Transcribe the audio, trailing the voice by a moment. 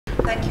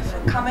Thank you for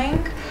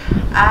coming.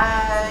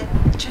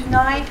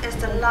 Tonight is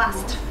the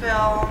last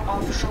film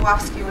of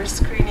Zulawski we're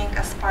screening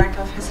as part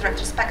of his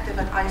retrospective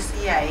at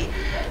I.C.A.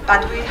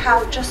 But we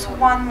have just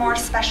one more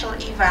special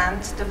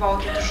event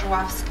devoted to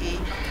Zulawski,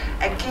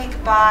 a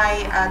gig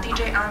by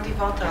DJ Andy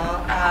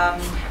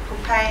who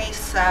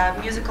pays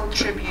musical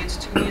tribute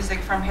to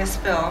music from his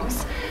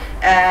films.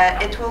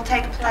 It will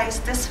take place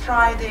this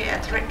Friday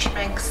at Rich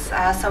Mix,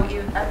 so if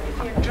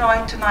you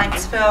enjoyed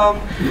tonight's film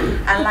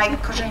and like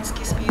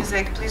Korzyński's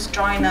music, please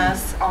join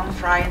us on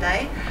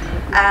Friday.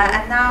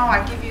 And now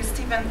I give you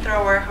Stephen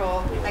Thrower, who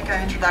will make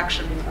an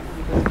introduction.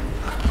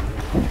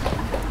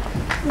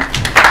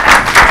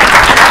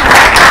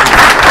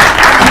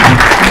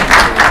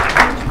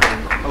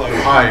 Hello,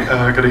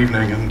 hi, good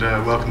evening, and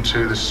welcome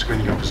to this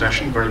screening of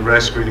Possession, very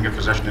rare screening of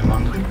Possession in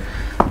London.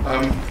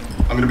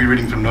 I'm going to be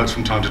reading from notes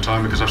from time to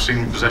time because I've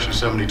seen Possession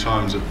so many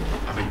times that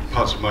I think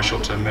parts of my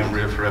short-term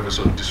memory are forever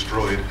sort of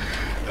destroyed.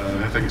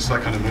 I think it's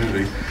that kind of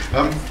movie.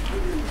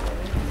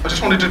 I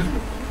just wanted to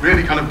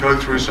really kind of go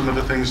through some of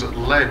the things that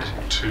led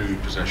to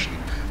Possession.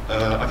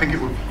 I think it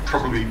would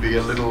probably be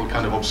a little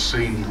kind of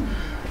obscene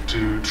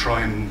to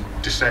try and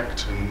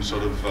dissect and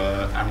sort of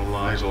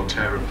analyse or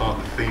tear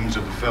apart the themes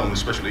of the film,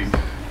 especially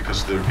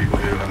because there are people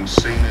here who haven't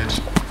seen it,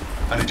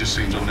 and it just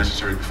seems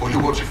unnecessary before you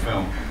watch a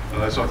film.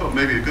 So I thought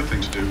maybe a good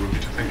thing to do would be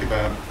to think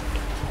about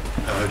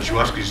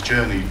Zulawski's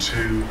journey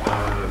to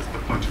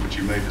the point at which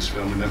he made this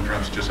film, and then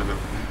perhaps just have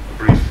a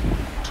brief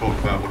talk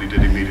about what he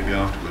did immediately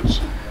afterwards.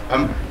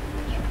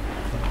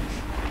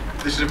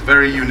 This is a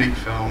very unique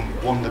film,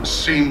 one that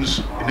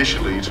seems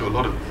initially to a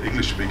lot of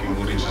English-speaking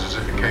audiences as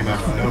if it came out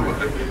of nowhere.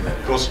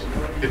 Of course,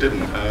 it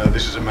didn't.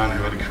 This is a man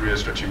who had a career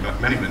stretching back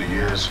many, many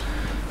years,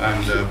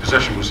 and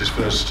Possession was his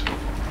first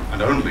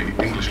and only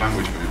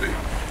English-language movie.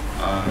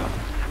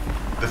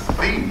 The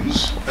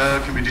themes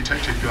can be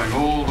detected going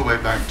all the way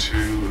back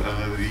to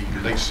the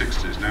late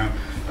 60s. Now,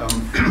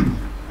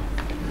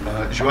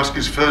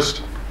 Zulawski's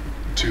first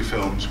two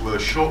films were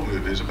short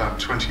movies, about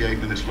 28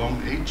 minutes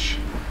long each.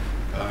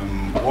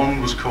 One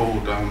was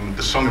called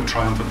The Song of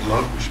Triumphant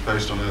Love, which is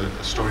based on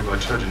a story by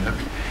Turgenev.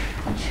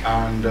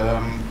 And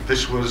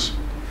this was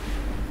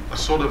a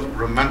sort of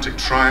romantic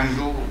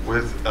triangle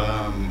with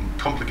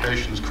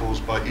complications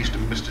caused by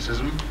Eastern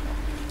mysticism,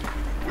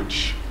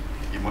 which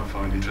you might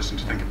find interesting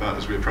to think about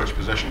as we approach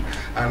Possession.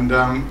 And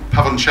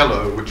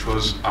Pavoncello, which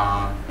was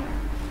a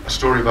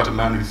story about a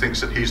man who thinks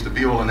that he's the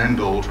be-all and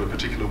end-all to a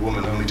particular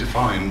woman, only to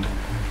find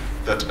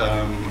that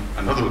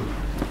another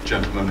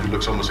gentleman who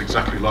looks almost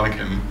exactly like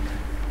him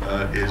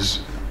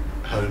is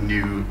her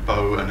new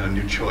beau and her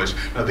new choice.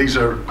 Now these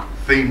are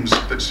themes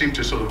that seem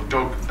to sort of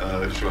dog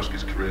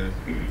Zulawski's career.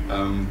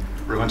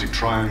 Romantic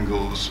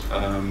triangles,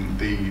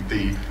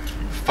 the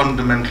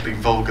fundamentally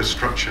vulgar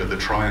structure, the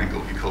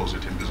triangle, he calls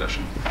it in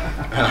Possession.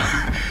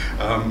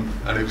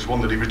 And it was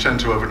one that he returned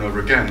to over and over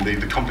again,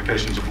 the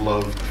complications of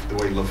love, the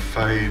way love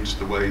fades,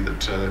 the way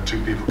that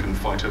two people can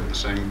fight over the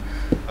same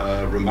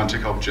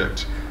romantic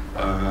object,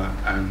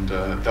 and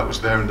that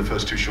was there in the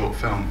first two short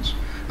films.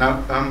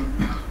 Now,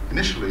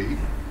 initially,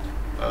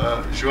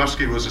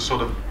 Zulawski was a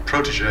sort of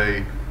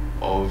protege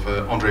of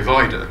Andrzej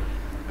Wajda.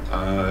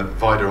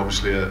 Wajda,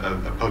 obviously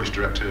a Polish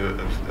director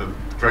of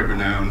great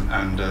renown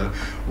and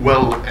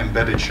well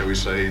embedded, shall we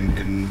say,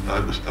 in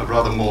a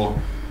rather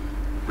more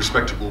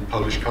respectable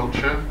Polish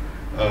culture,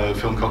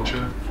 film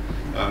culture.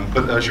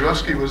 But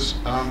Zulawski was,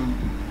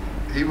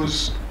 he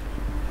was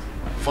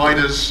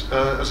Wajda's,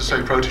 as I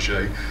say,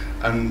 protege,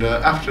 and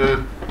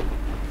after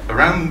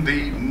around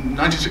the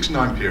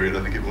 1969 period,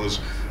 I think it was,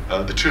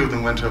 the two of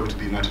them went over to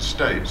the United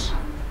States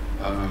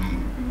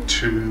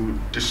to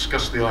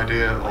discuss the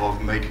idea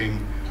of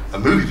making a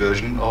movie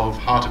version of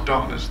Heart of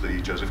Darkness, the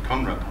Joseph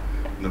Conrad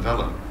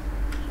novella.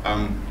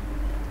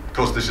 Of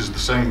course, this is the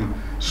same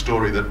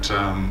story that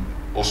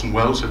Orson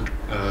Welles had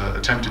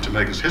attempted to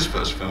make as his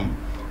first film,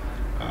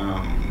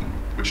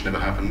 which never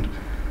happened.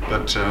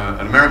 But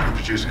an American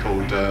producer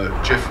called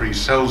Jeffrey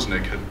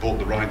Selznick had bought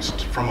the rights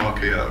from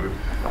I.C.A.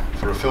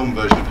 for a film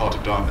version of Heart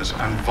of Darkness,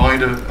 and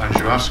Wajda and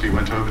Zulawski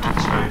went over to the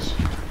States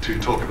to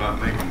talk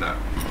about making that.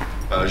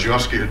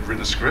 Zulawski had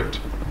written a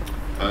script.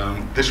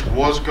 This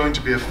was going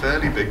to be a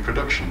fairly big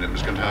production. It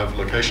was going to have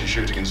location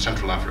shooting in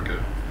Central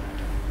Africa.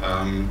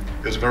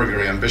 It was a very,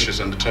 very ambitious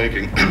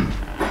undertaking.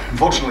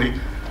 Unfortunately,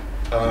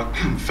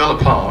 fell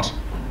apart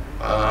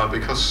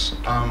because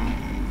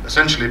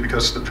essentially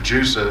because the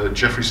producer,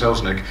 Jeffrey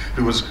Selznick,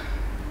 who was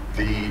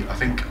I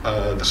think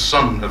the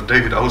son of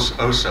David O.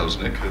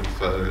 Selznick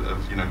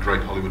of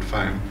great Hollywood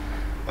fame,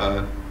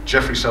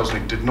 Jeffrey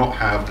Selznick did not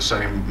have the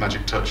same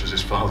magic touch as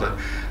his father,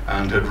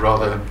 and had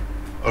rather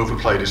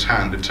overplayed his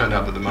hand. It turned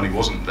out that the money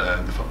wasn't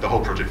there. The whole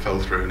project fell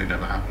through, and it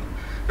never happened.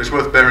 It's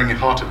worth bearing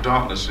Heart of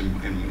Darkness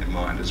in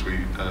mind as we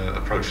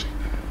approach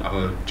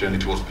our journey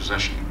towards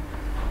Possession.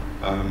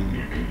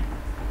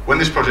 When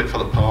this project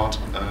fell apart,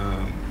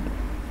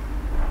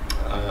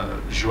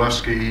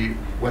 Zulawski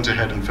went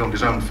ahead and filmed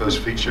his own first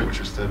feature, which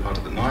was Third Part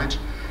of the Night,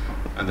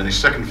 and then his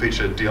second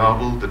feature,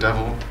 Diable, the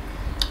Devil.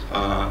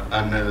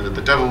 And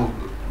the Devil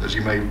as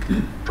you may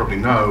probably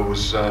know,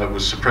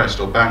 was suppressed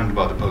or banned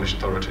by the Polish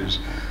authorities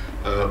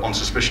on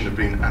suspicion of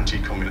being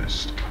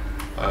anti-communist.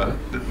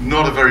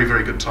 Not a very,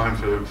 very good time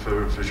for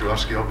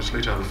Zulawski,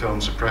 obviously, to have a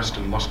film suppressed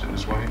and lost in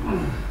this way.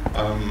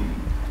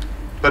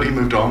 But he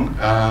moved on.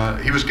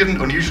 He was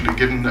unusually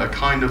given a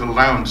kind of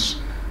allowance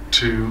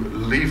to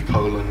leave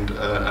Poland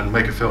and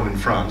make a film in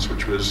France,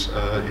 which was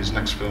his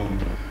next film,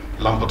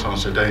 L'important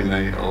c'est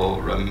d'aimer,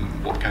 or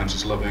What Counts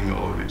as Loving,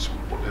 or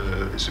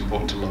It's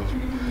Important to Love.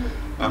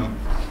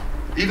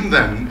 Even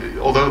then,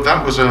 although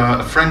that was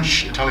a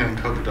French-Italian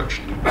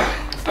co-production,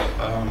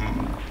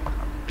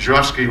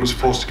 Zulawski was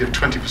forced to give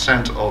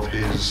 20% of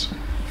his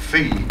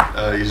fee,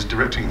 his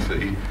directing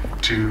fee,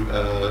 to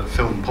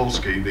Film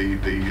Polski,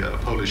 the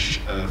Polish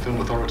film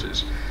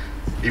authorities.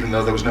 Even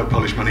though there was no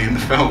Polish money in the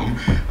film,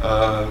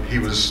 he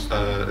was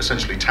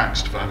essentially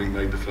taxed for having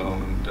made the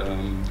film,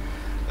 and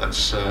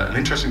that's an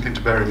interesting thing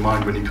to bear in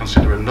mind when you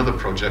consider another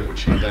project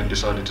which he then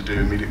decided to do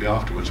immediately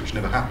afterwards, which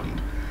never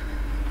happened.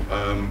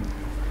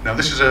 Now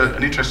this is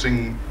an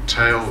interesting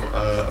tale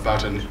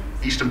about an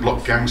Eastern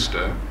Bloc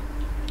gangster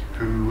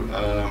who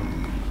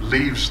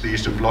leaves the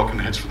Eastern Bloc and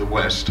heads for the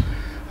West,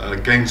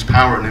 gains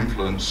power and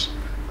influence,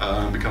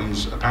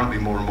 becomes apparently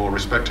more and more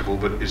respectable,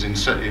 but is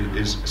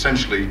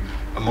essentially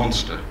a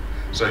monster.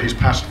 So he's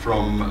passed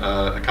from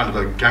a kind of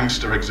a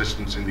gangster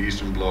existence in the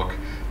Eastern Bloc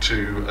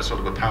to a sort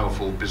of a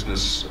powerful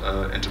business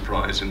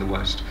enterprise in the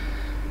West.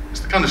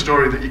 It's the kind of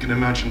story that you can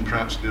imagine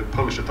perhaps the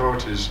Polish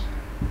authorities,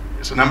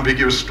 it's an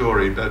ambiguous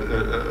story, but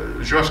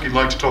Zulawski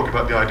liked to talk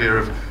about the idea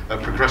of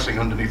progressing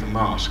underneath a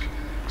mask.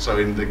 So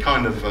in the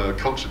kind of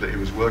culture that he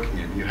was working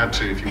in, you had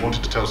to, if you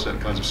wanted to tell certain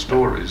kinds of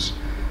stories,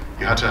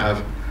 you had to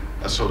have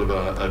a sort of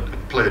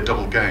play a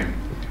double game.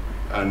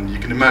 And you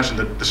can imagine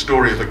that the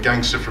story of a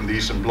gangster from the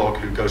Eastern Bloc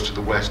who goes to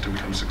the West and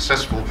becomes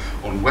successful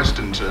on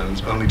Western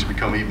terms, only to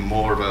become even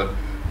more of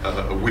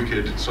a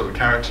wicked sort of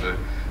character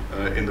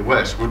in the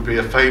West, would be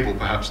a fable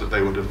perhaps that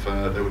they would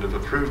have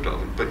approved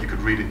of. But you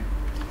could read it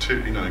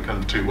in kind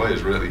of two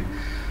ways really.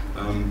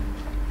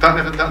 That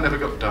never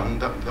got done.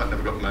 That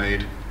never got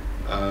made.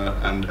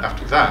 And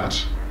after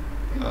that,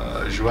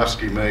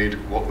 Zulawski made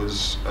what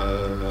was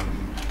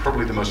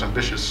probably the most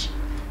ambitious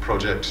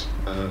project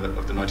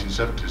of the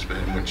 1970s for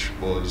him, which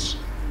was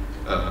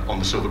On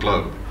the Silver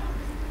Globe.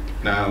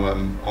 Now,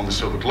 On the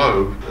Silver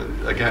Globe,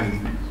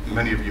 again,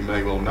 many of you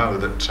may well know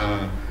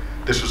that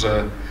this was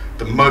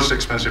the most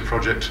expensive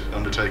project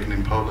undertaken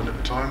in Poland at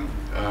the time.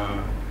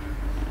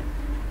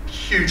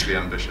 Hugely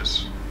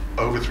ambitious,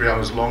 over 3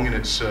 hours long in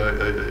its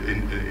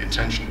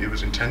intention. It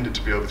was intended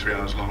to be over 3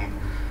 hours long.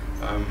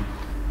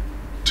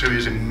 To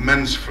his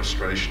immense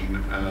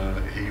frustration,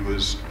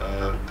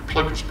 the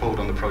plug was pulled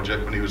on the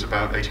project when he was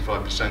about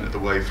 85% of the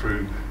way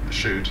through the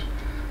shoot.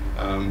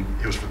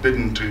 He was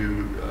forbidden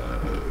to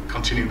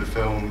continue the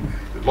film.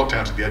 He was locked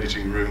out of the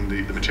editing room.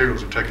 The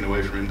materials were taken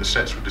away from him. The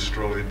sets were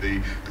destroyed.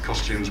 The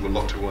costumes were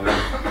locked away.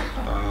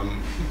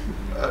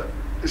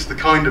 It's the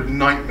kind of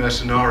nightmare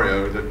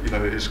scenario that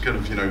is kind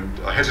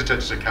of I hesitate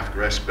to say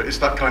Kafkaesque, but it's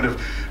that kind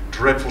of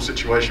dreadful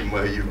situation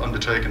where you've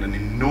undertaken an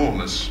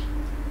enormous,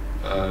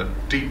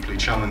 deeply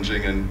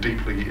challenging and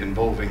deeply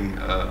involving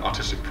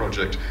artistic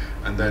project,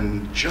 and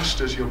then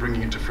just as you're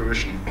bringing it to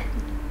fruition,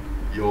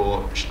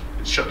 it's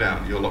shut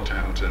down, you're locked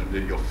out,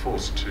 and you're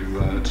forced to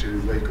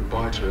wave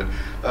goodbye to it.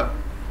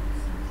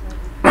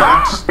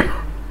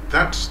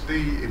 That's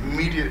the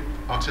immediate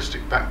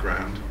artistic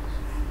background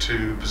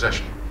to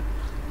Possession.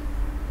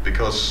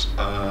 Because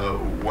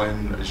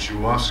when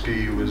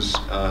Zulawski was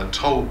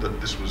told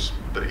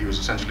that he was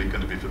essentially going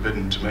to be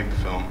forbidden to make the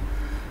film,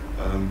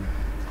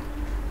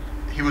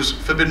 he was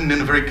forbidden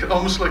in a very,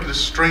 almost like a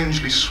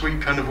strangely sweet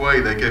kind of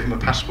way. They gave him a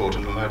passport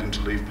and allowed him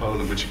to leave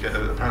Poland, which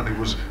apparently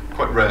was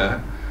quite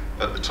rare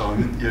at the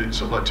time. You'd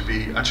sort of like to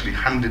be actually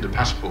handed a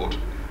passport.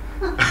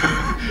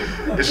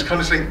 It's kind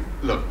of saying,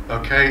 look,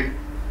 okay,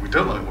 we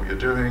don't like what you're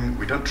doing,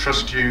 we don't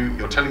trust you,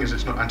 you're telling us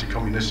it's not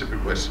anti-communistic,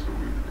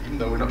 even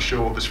though we're not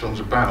sure what this film's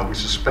about, we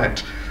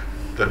suspect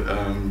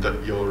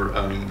that you're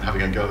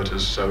having a go at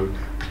us, so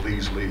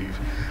please leave.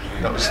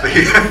 And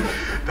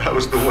that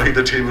was the way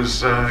that he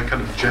was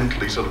kind of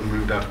gently sort of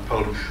moved out of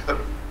Poland.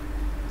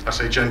 I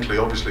say gently,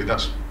 obviously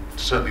that's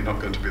certainly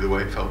not going to be the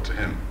way it felt to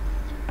him.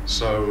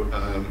 So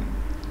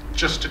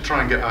just to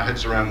try and get our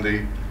heads around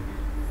the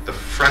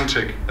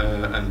frantic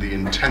and the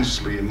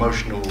intensely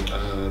emotional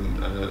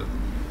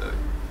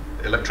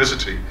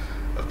electricity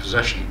of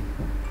Possession,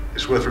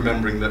 it's worth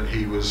remembering that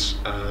he was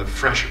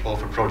fresh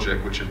off a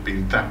project which had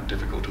been that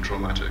difficult and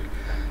traumatic.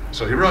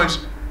 So he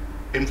arrives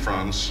in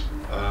France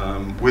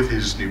with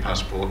his new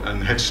passport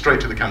and heads straight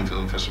to the Cannes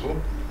Film Festival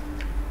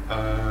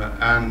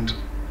and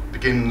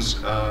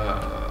begins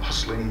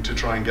hustling to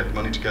try and get the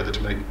money together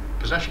to make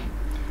Possession.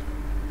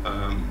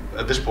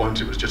 At this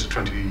point, it was just a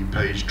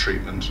 20-page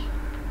treatment.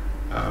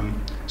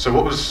 So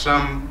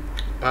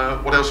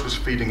what else was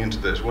feeding into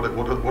this? What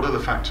other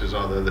factors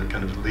are there that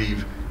kind of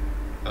leave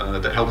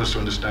that help us to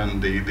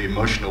understand the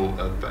emotional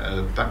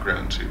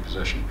background to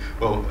Possession?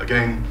 Well,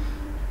 again,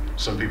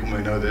 some people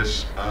may know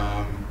this.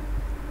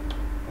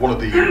 one of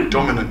the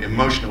dominant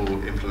emotional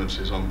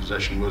influences on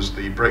Possession was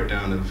the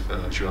breakdown of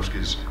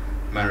Zulawski's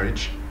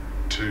marriage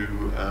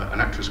to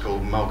an actress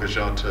called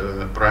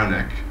Małgorzata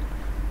Braunek,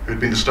 who had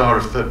been the star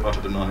of Third Part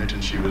of the Night,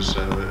 and she was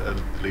a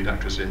lead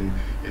actress in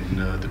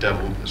The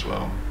Devil as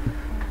well.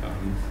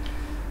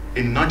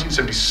 In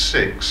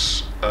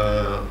 1976,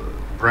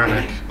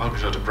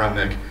 Małgorzata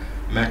Braunek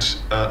met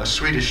a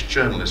Swedish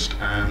journalist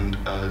and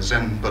a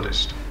Zen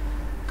Buddhist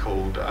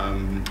called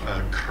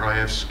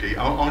Andrezj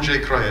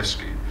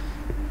Zulawski.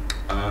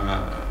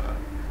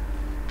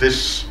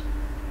 This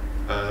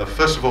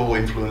first of all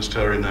influenced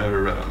her in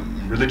her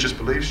religious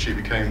beliefs. She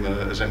became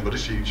a Zen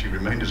Buddhist. She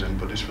remained a Zen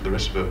Buddhist for the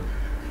rest of her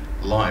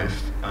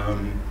life,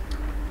 and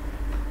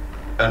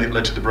it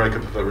led to the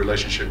breakup of her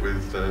relationship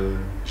with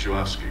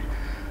Zulawski.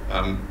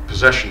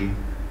 Possession,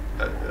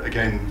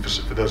 again,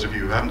 for those of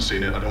you who haven't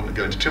seen it, I don't want to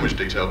go into too much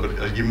detail,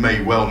 but you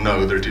may well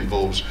know that it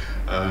involves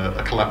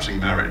a collapsing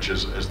marriage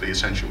as the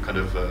essential kind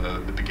of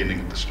the beginning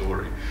of the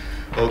story.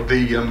 Well,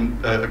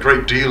 a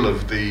great deal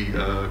of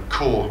the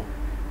core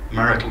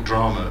marital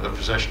drama of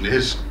Possession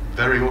is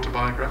very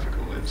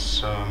autobiographical.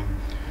 It's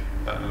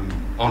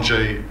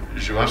Andrezj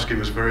Zulawski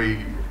was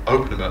very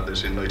open about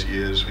this in later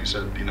years. He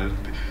said, you know,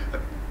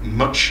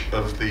 much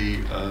of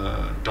the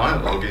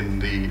dialogue in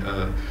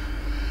the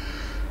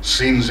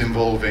scenes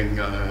involving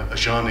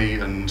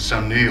Adjani and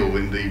Sam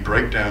in the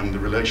breakdown, the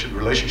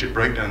relationship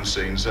breakdown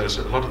scenes, there's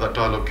a lot of that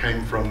dialogue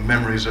came from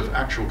memories of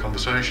actual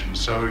conversations.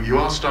 So you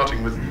are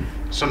starting with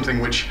something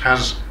which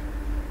has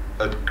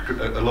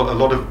a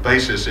lot of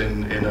basis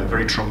in a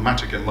very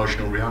traumatic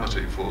emotional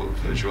reality for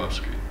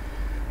Zulawski.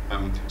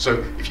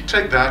 So if you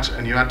take that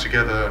and you add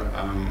together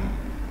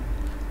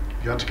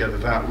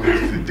that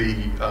with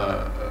the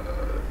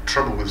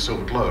trouble with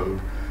Silver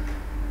Globe,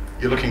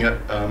 you're looking at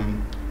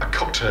a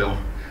cocktail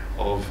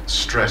of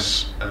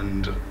stress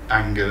and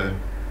anger,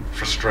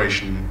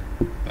 frustration,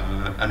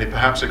 and it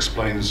perhaps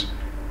explains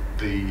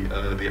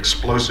the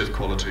explosive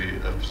quality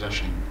of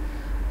Possession.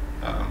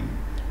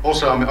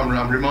 Also,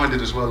 I'm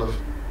reminded as well of,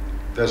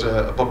 there's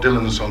a Bob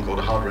Dylan song called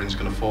 "A Hard Rain's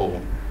Gonna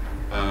Fall,"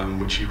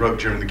 which he wrote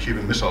during the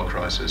Cuban Missile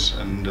Crisis,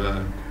 and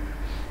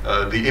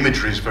the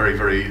imagery is very,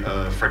 very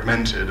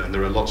fragmented, and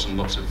there are lots and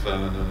lots of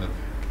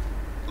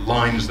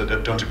lines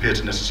that don't appear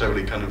to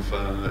necessarily kind of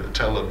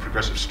tell a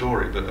progressive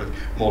story, but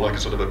more like a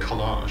sort of a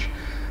collage.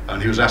 And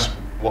he was asked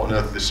what on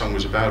earth this song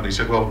was about, and he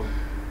said, well,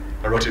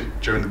 I wrote it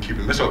during the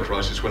Cuban Missile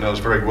Crisis when I was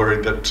very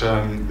worried that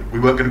we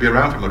weren't going to be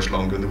around for much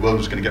longer and the world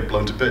was going to get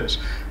blown to bits.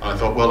 And I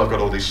thought, well, I've got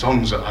all these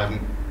songs that I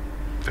haven't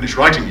finished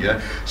writing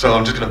yet, so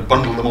I'm just going to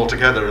bundle them all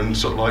together and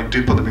sort of like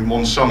put them in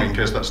one song in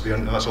case that's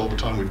all the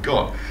time we've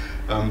got.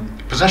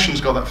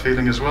 Possession's got that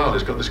feeling as well.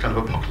 It's got this kind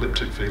of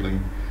apocalyptic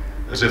feeling,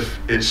 as if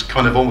it's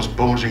kind of almost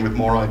bulging with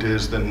more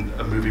ideas than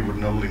a movie would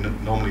normally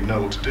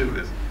know what to do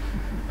with.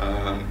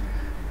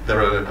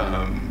 There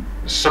are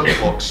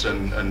subplots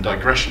and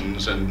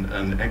digressions and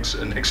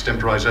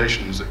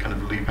extemporizations that kind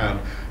of leap out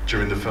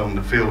during the film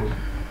that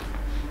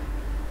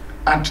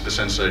add to the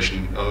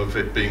sensation of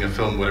it being a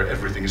film where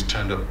everything is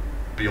turned up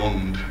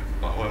beyond,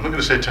 well, I'm not going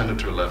to say turned up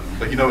to 11,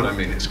 but you know what I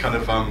mean. It's kind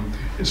of,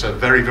 it's a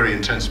very, very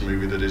intense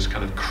movie that is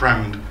kind of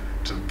crammed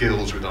to the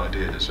gills with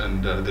ideas,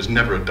 and there's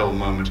never a dull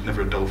moment,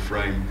 never a dull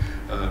frame.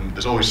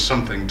 There's always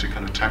something to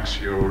kind of tax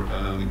your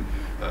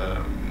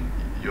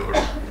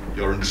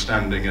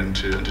understanding and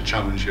to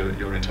challenge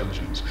your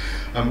intelligence.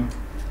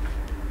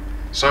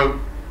 So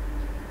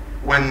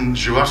when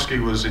Zulawski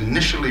was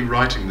initially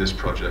writing this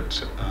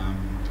project,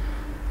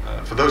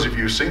 for those of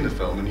you who've seen the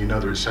film and you know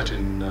that it's set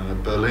in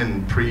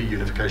Berlin,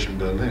 pre-unification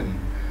Berlin,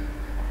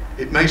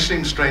 it may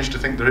seem strange to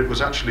think that it was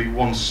actually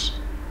once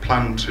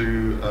planned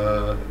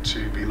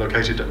to be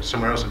located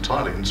somewhere else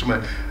entirely, and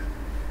somewhere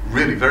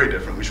really very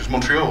different, which was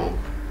Montreal.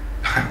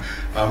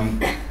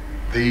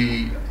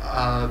 The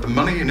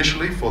money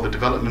initially for the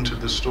development of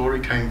the story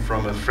came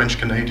from a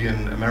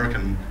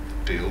French-Canadian-American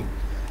deal.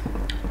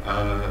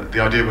 The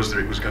idea was that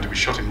it was going to be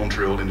shot in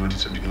Montreal in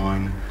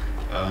 1979,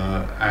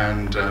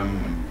 and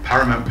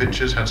Paramount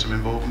Pictures had some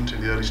involvement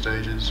in the early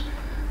stages.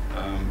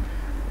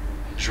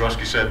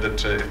 Zulawski said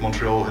that if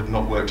Montreal had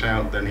not worked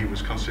out, then he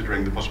was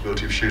considering the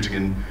possibility of shooting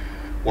in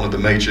one of the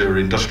major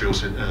industrial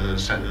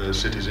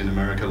cities in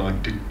America,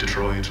 like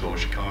Detroit or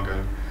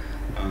Chicago.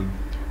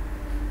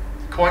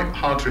 Quite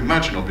hard to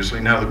imagine, obviously,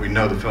 now that we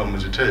know the film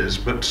as it is,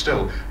 but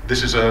still,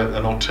 this is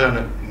an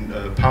alternate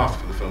path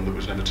for the film that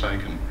was never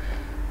taken.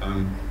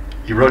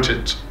 He wrote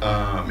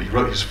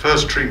his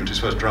first treatment, his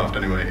first draft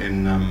anyway,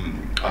 in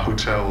a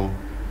hotel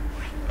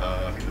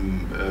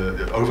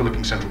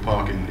overlooking Central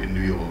Park in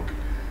New York,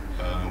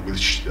 with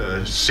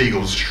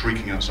seagulls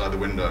shrieking outside the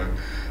window.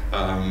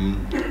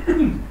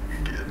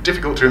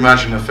 Difficult to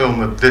imagine a film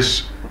of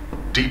this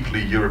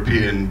deeply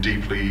European,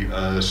 deeply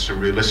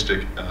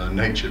surrealistic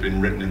nature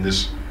being written in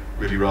this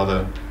really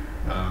rather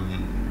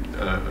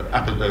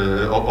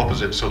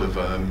opposite sort of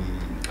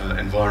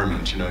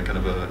environment, you know, kind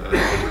of a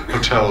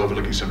hotel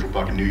overlooking Central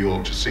Park in New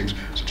York. Just seems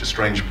such a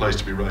strange place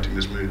to be writing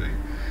this movie.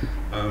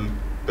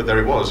 But there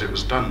it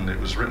was done, it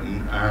was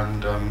written,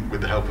 and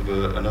with the help of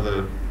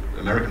another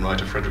American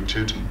writer Frederick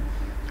Tooten.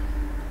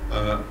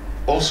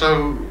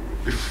 Also,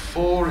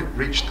 before it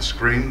reached the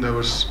screen, there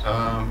was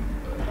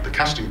the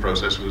casting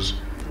process was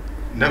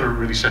never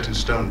really set in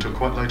stone until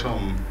quite late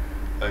on.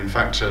 In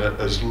fact,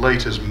 as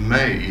late as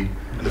May,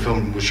 and the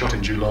film was shot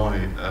in July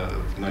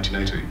of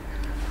 1980.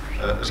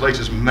 As late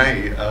as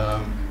May,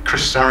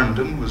 Chris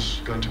Sarandon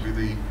was going to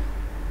be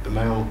the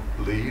male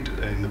lead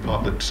in the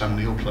part that Sam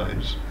Neill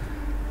plays.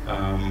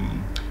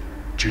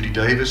 Judy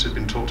Davis had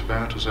been talked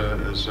about as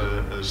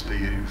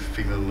the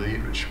female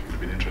lead, which would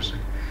have been interesting.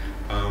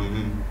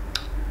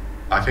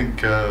 I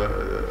think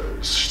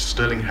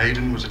Sterling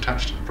Hayden was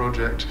attached to the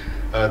project.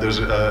 There was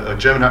a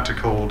German actor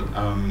called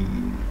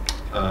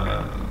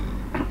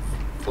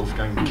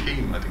Wolfgang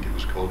Keim, I think it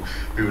was called,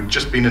 who had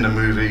just been in a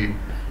movie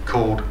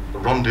called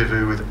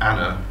Rendezvous with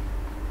Anna,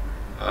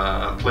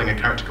 playing a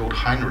character called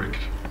Heinrich.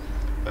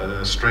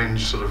 A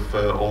strange sort of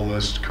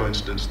almost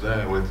coincidence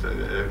there with,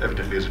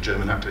 evidently as a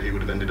German actor he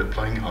would have ended up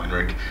playing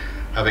Heinrich,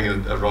 having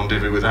a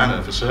rendezvous with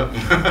Anna for certain.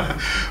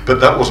 But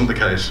that wasn't the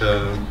case.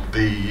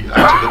 The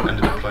actor that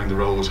ended up playing the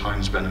role was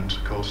Heinz Bennett,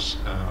 of course.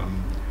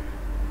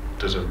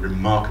 Does a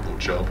remarkable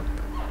job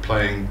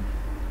playing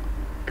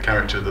a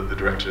character that the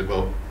director,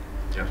 well,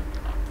 yeah,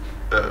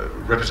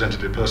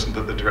 represented a person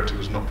that the director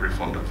was not very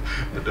fond of,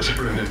 but does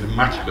an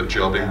immaculate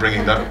job in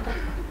bringing that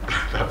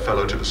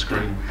fellow to the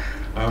screen.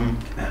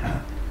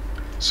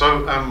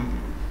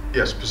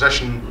 Yes,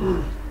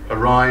 Possession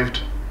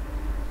arrived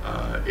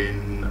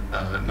in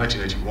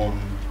 1981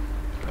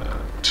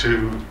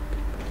 to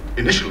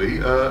initially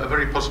a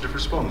very positive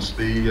response.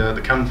 The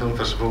Cannes Film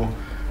Festival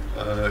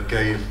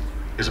gave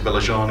Isabelle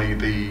Adjani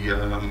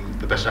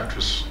the Best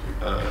Actress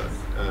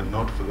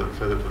nod for the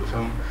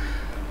film.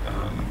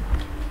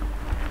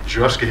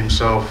 Zulawski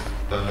himself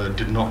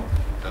did not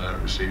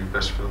receive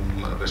Best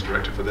Film, Best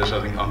Director for this. I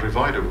think Andrzej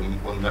Wajda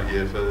won that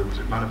year for, was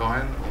it Man of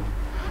Iron?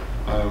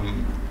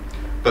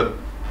 But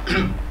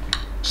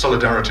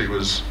Solidarity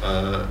was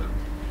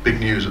big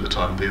news at the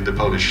time. The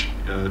Polish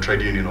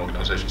trade union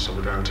organisation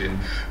Solidarity, and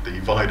the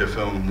Wajda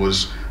film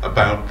was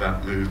about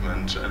that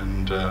movement.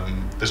 And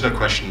there's no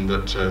question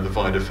that the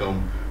Wajda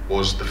film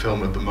was the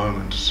film of the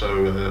moment.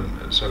 So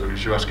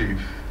Zulawski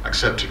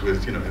accepted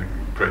with a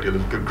great deal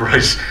of good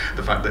grace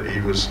the fact that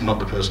he was not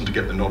the person to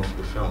get the nod for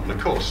the film. And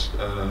of course,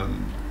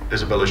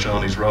 Isabelle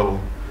Adjani's role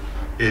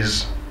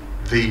is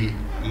the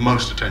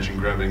most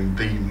attention-grabbing,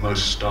 the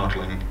most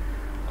startling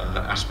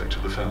aspect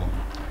of the film.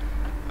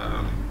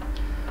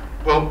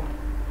 Well,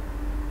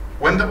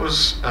 when the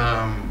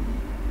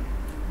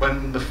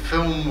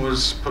film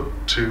was put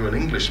to an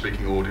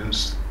English-speaking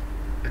audience,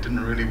 it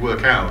didn't really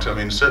work out. I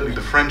mean, certainly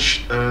the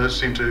French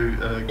seemed to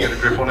get a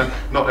grip on it.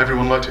 Not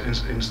everyone liked it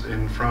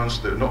in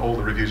France. Not all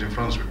the reviews in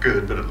France were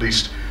good, but at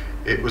least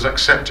it was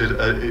accepted.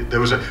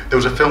 There was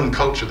a film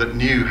culture that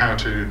knew how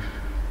to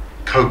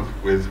cope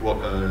with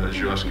what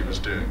Zulawski was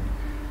doing.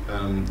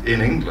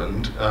 In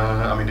England,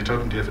 I mean, it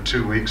opened here for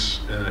 2 weeks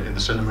in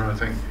the cinema, I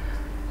think.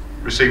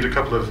 Received a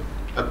couple of,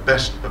 at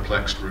best,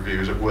 perplexed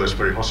reviews, at worst,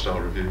 very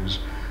hostile reviews.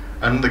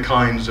 And the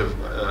kinds of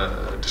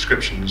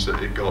descriptions that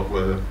it got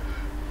were,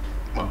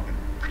 well,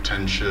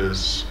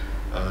 pretentious,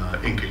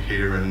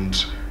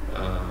 incoherent,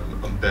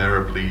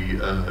 unbearably,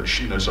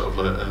 sort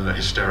of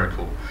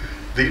hysterical.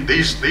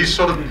 These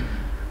sort of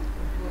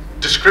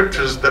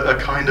descriptors that are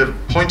kind of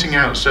pointing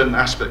out certain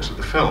aspects of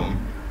the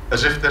film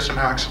as if they're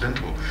somehow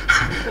accidental,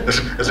 as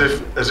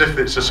if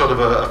it's a sort of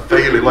a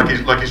failure, like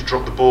he's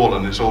dropped the ball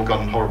and it's all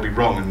gone horribly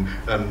wrong,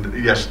 and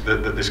yes,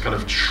 that this kind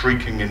of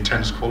shrieking,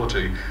 intense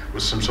quality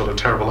was some sort of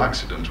terrible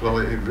accident. Well,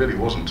 it really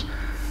wasn't.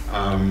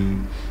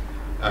 And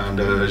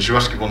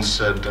Zulawski once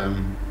said,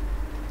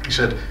 he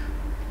said,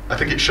 I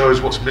think it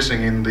shows what's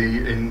missing in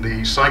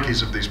the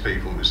psyches of these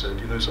people. He said,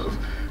 sort of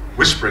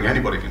whispering,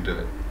 anybody can do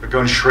it, but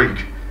go and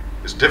shriek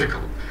is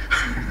difficult.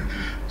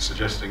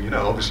 Suggesting,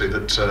 obviously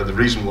that the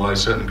reason why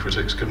certain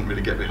critics couldn't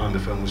really get behind the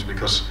film was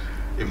because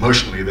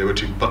emotionally they were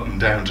too buttoned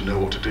down to know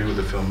what to do with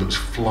the film that was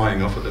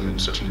flying off at them in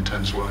such an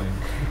intense way.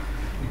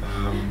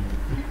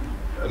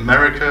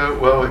 America,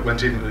 well, it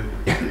went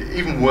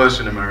even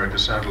worse in America,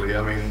 sadly.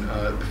 I mean,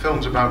 the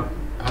film's about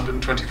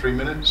 123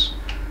 minutes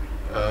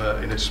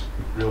in its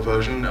real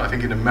version. I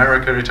think in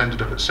America it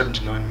ended up at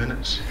 79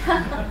 minutes.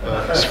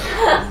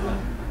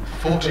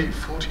 40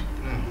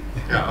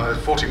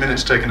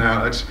 minutes taken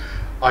out.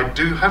 I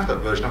do have that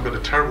version. I've got a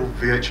terrible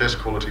VHS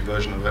quality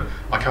version of it.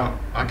 I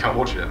can't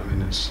watch it. I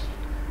mean,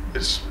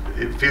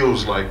 it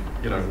feels like,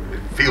 it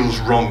feels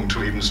wrong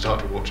to even start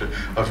to watch it.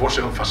 I've watched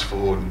it on fast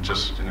forward and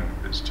just,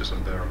 it's just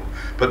unbearable.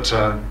 But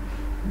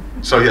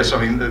so yes, I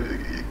mean,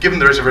 given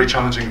there is a very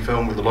challenging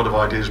film with a lot of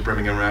ideas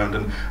brimming around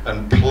and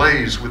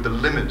plays with the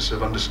limits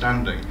of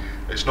understanding,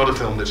 it's not a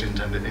film that's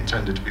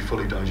intended to be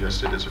fully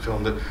digested. It's a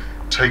film that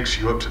takes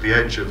you up to the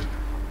edge of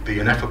the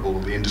ineffable,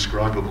 the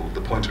indescribable, the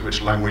point at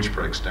which language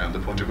breaks down, the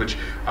point at which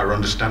our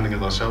understanding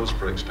of ourselves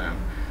breaks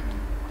down.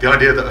 The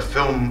idea that a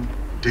film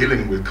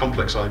dealing with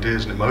complex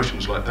ideas and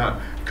emotions like that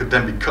could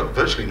then be cut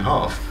virtually in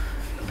half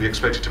and be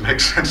expected to make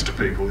sense to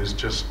people is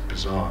just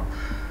bizarre.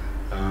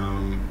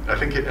 I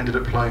think it ended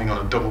up playing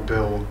on a double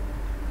bill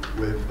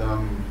with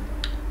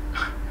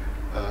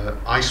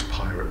ice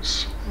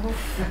pirates,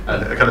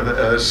 and a kind of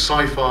a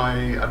sci-fi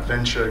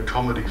adventure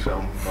comedy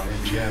film by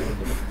MGM.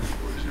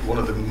 One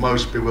of the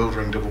most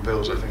bewildering double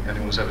bills I think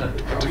anyone's ever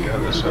put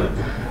together. So,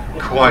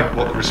 quite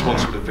what the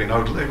response would have been.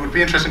 It would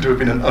be interesting to have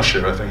been an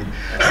usher, I think,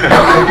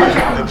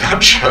 at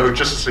that show,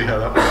 just to see how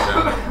that went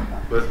down.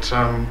 But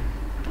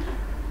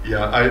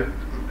yeah,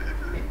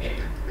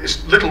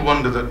 it's little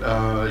wonder that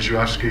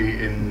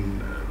Zulawski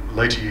in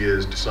later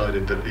years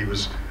decided that he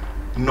was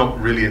not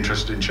really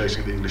interested in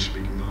chasing the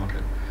English-speaking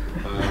market.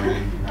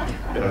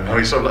 You know, I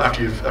mean, so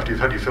after you've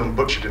had your film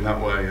butchered in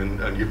that way,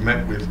 and you've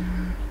met with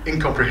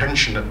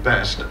incomprehension at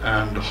best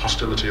and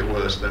hostility at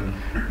worst, then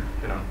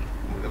you know,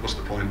 what's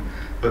the point?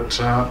 But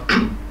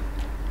I'm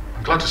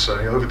glad to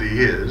say, over the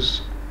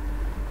years,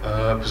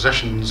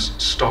 Possession's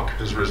stock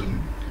has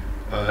risen,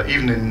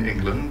 even in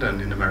England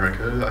and in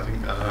America. I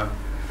think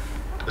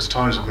as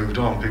times have moved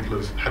on, people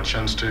have had a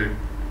chance to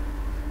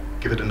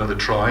give it another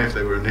try. If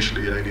they were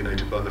initially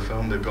alienated by the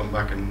film, they've gone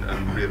back and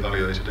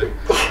re-evaluated it.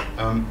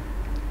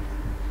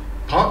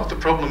 Part of the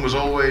problem was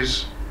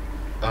always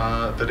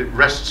that it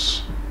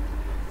rests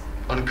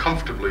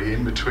uncomfortably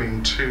in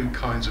between two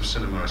kinds of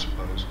cinema, I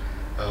suppose.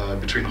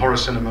 Between horror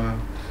cinema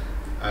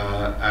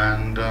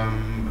and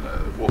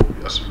what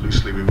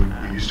loosely we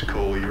used to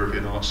call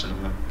European art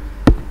cinema.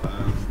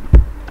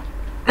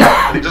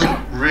 And it doesn't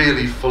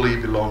really fully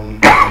belong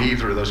in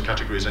either of those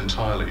categories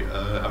entirely.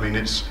 I mean,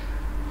 it's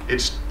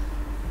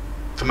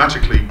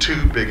thematically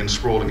too big and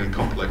sprawling and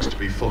complex to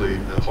be fully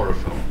a horror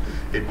film.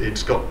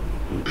 It's got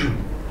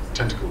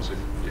tentacles,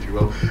 if you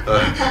will,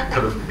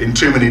 kind of in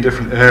too many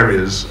different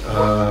areas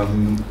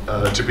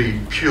to be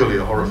purely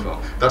a horror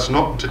film. That's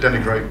not to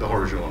denigrate the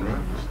horror genre,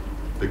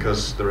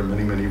 because there are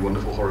many, many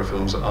wonderful horror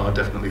films that are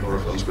definitely horror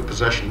films, but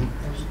Possession,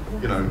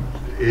 you know,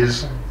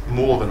 is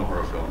more than a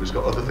horror film. It's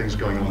got other things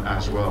going on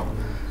as well.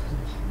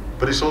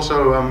 But it's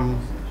also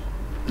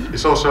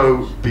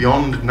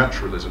beyond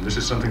naturalism. This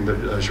is something that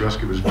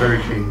Zulawski was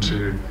very keen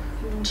to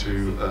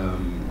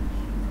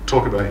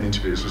talk about in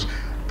interviews, was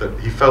that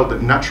he felt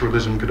that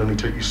naturalism could only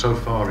take you so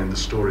far in the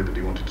story that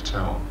he wanted to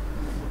tell,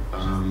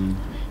 and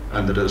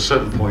that at a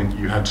certain point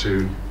you had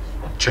to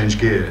change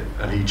gear,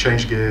 and he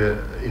changed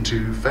gear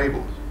into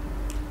fable,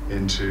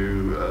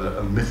 into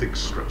a mythic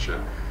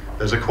structure.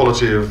 There's a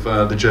quality of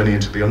the journey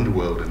into the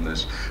underworld in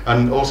this,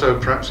 and also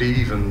perhaps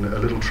even a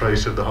little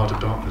trace of the Heart of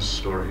Darkness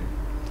story.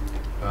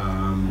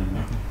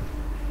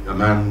 A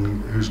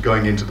man who's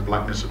going into the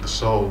blackness of the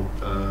soul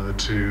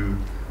to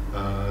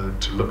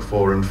look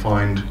for and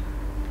find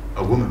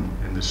a woman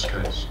in this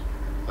case,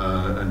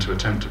 and to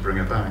attempt to bring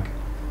her back.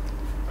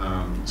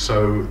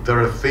 So there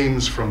are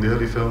themes from the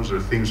early films, there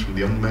are themes from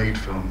the unmade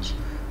films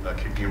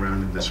kicking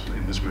around in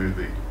this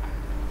movie.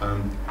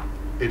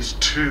 It's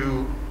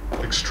too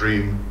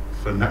extreme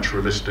for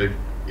naturalistic,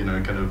 you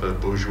know, kind of a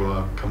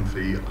bourgeois,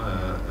 comfy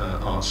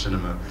art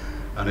cinema,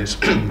 and it's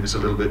it's a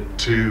little bit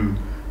too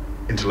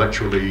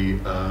intellectually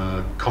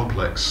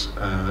complex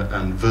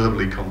and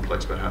verbally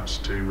complex, perhaps,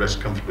 to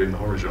rest comfortably in the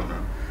horror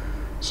genre.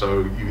 So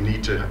you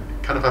need to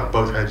kind of have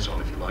both heads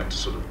on, if you like, to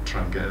sort of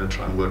try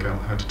and work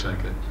out how to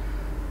take it.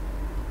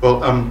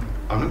 Well, I'm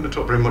not going to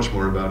talk very much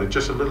more about it.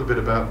 Just a little bit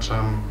about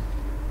some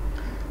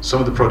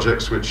of the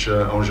projects which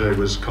Andrezj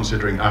was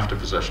considering after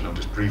Possession. I'll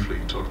just briefly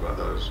talk about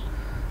those.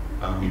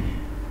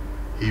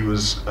 He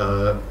was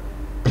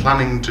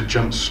planning to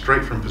jump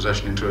straight from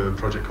Possession into a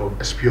project called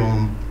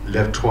Espion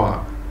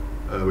Lève-toi,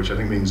 which I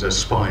think means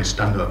spy,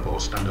 stand up, or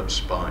stand up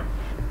spy.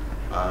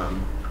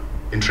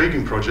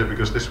 Intriguing project,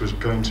 because this was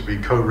going to be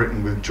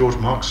co-written with George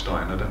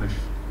Markstein. I don't know if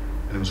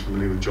anyone's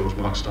familiar with George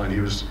Markstein.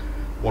 He was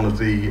one of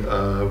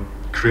the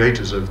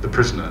creators of The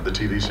Prisoner, the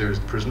TV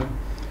series The Prisoner.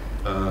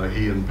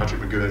 He and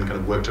Patrick McGoohan kind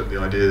of worked up the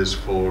ideas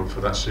for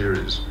that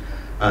series.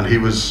 And he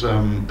was,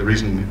 the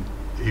reason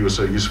he was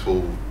so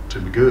useful to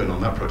McGoohan on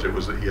that project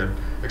was that he had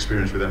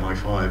experience with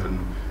MI5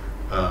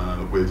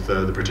 and with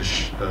the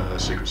British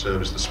Secret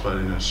Service. The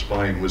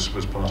spying was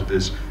part of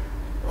his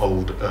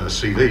old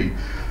CV.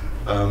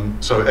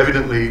 So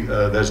evidently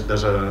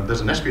there's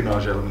an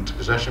espionage element to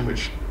Possession,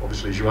 which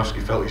obviously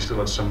Zulawski felt he still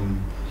had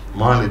some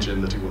mileage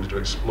in that he wanted to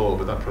explore,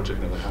 but that project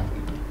never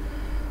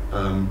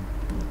happened.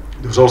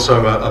 There was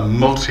also a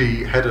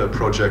multi-header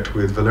project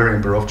with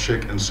Valerian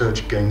Borovchik and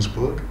Serge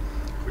Gainsbourg,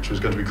 which was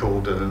going to be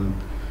called,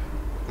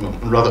 well,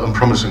 rather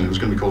unpromisingly, it was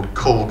going to be called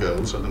Call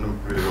Girls. I don't know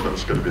really what that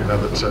was going to be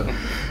about, but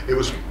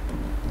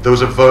there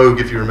was a vogue,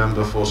 if you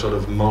remember, for sort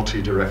of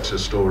multi-director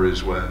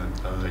stories where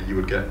you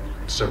would get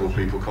several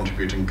people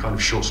contributing kind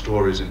of short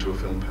stories into a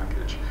film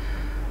package.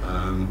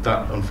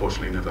 That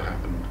unfortunately never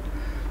happened.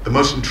 The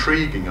most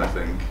intriguing, I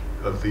think,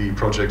 of the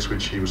projects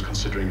which he was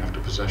considering after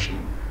Possession,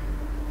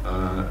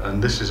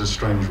 and this is a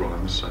strange one, I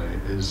must say,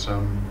 is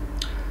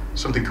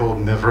something called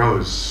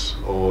Nevrose,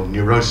 or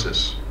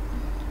Neurosis.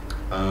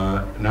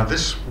 Now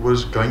this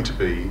was going to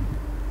be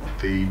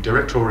the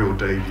directorial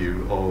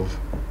debut of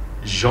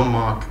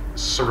Jean-Marc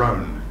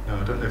Serone. Now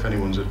I don't know if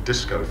anyone's a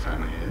disco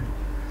fan here,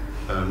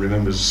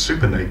 remembers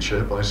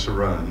Supernature by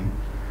Serone,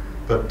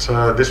 but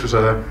this was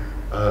a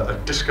a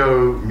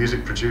disco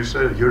music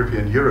producer, a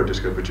European Euro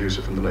disco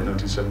producer from the late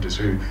 1970s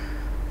who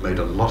made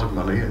a lot of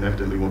money and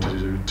evidently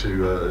wanted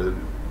to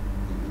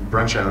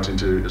branch out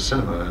into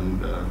cinema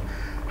and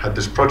had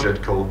this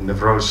project called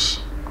Nevros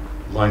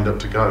lined up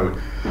to go.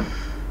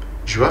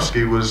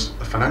 Zulawski was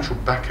a financial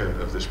backer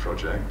of this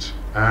project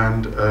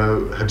and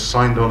had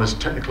signed on as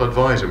technical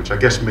advisor, which I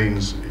guess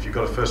means if you've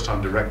got a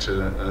first-time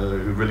director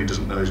who really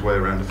doesn't know his way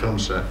around a film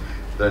set,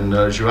 then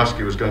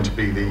Zulawski was going to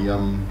be the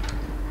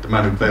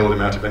man who bailed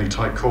him out of any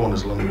tight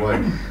corners along the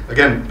way.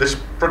 Again, this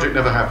project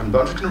never happened, but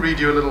I'm just going to read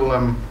you a little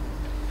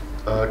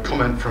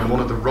comment from one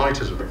of the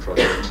writers of the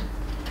project,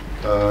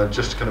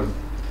 just to kind of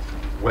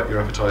whet your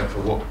appetite for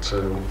what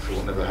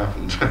never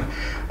happened.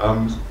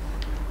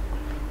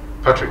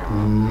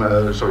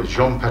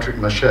 Jean-Patrick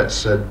Machette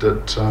said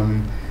that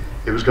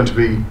it was going to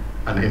be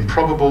an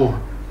improbable,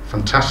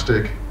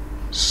 fantastic,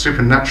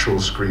 supernatural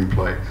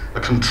screenplay,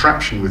 a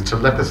contraption with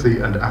telepathy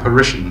and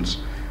apparitions,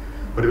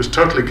 but it was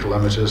totally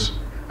calamitous,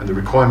 and the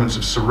requirements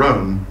of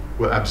Cerrone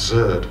were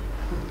absurd.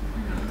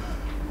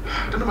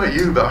 I don't know about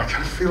you, but I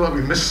kind of feel like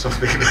we missed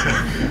something.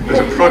 There's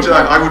a project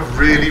I would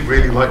really,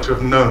 really like to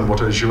have known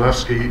what a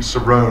Zulawski,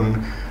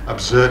 Cerrone,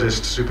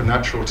 absurdist,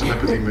 supernatural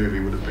telepathy movie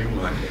would have been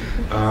like.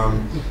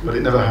 But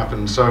it never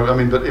happened. So, I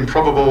mean, but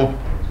improbable,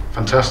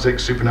 fantastic,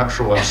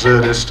 supernatural,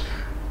 absurdist,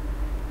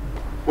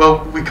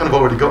 well, we kind of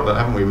already got that,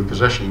 haven't we, with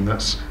Possession?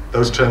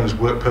 Those terms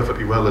work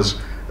perfectly well as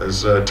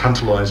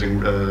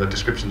tantalizing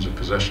descriptions of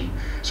possession.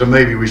 So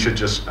maybe we should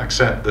just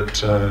accept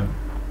that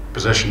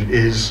Possession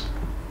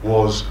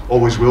was,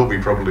 always will be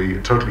probably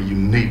a totally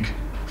unique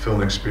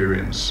film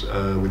experience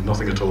with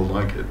nothing at all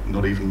like it,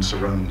 not even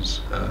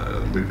Cerrone's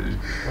movies.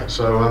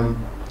 So,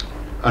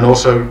 and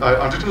also,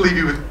 I'm just going to leave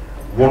you with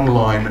one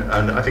line,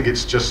 and I think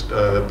it's just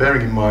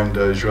bearing in mind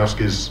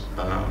Zulawski's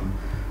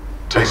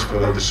taste for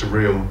the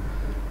surreal.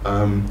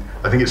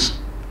 I think it's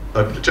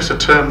just a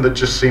term that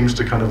just seems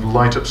to kind of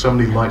light up so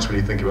many lights when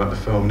you think about the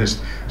film. And it's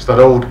that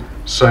old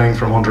saying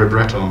from André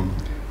Breton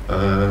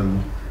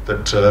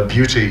that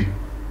beauty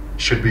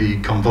should be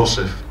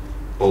convulsive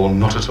or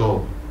not at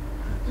all.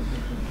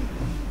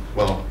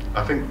 Well,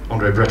 I think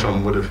André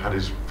Breton would have had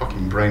his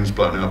fucking brains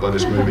blown out by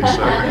this movie,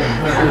 so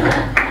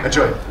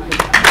enjoy.